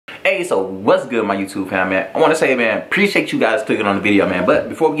Hey, so what's good, my YouTube fam, man? I want to say, man, appreciate you guys clicking on the video, man. But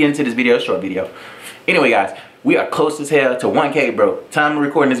before we get into this video, short video. Anyway, guys, we are close as hell to 1K, bro. Time of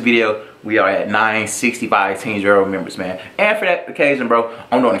recording this video, we are at 965 Team Drero members, man. And for that occasion, bro,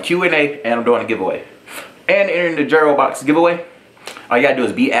 I'm doing a Q&A and I'm doing a giveaway. And entering the Drero box giveaway, all you gotta do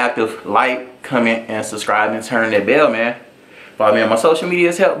is be active, like, comment, and subscribe, and turn that bell, man. Follow me on my social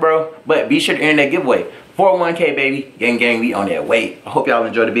media's help, bro. But be sure to enter that giveaway. For 1K, baby. Gang, we on that way. I hope y'all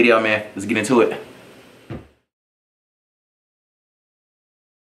enjoyed the video, man. Let's get into it.